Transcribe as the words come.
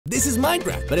this is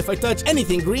Minecraft, but if I touch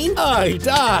anything green, I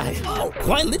die. Oh,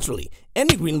 quite literally.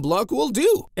 Any green block will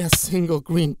do. A single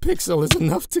green pixel is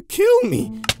enough to kill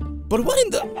me. But what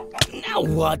in the... Now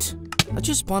what? I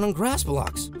just spawned on grass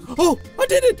blocks. Oh, I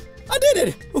did it! I did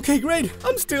it! Okay, great.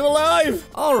 I'm still alive.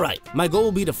 All right, my goal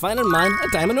will be to find and mine a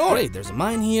diamond ore. Great, there's a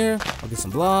mine here. I'll get some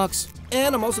blocks.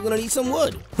 And I'm also gonna need some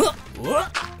wood.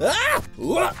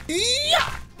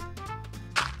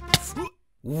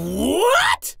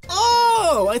 What?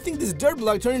 Oh, I think this dirt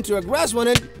block turned into a grass one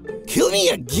and... Kill me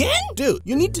again? Dude,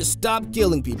 you need to stop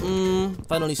killing people.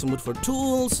 Finally some wood for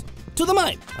tools. To the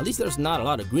mine. At least there's not a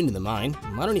lot of green in the mine.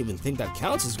 I don't even think that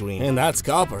counts as green. And that's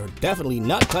copper. Definitely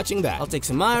not touching that. I'll take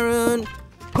some iron.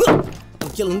 I'm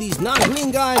killing these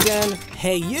non-green guys and...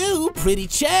 Hey you, pretty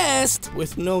chest.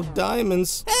 With no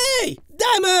diamonds. Hey,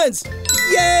 diamonds!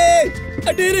 Yay!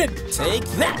 I did it! Take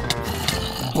that.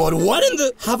 But what in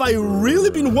the... Have I really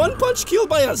been one-punch killed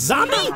by a zombie?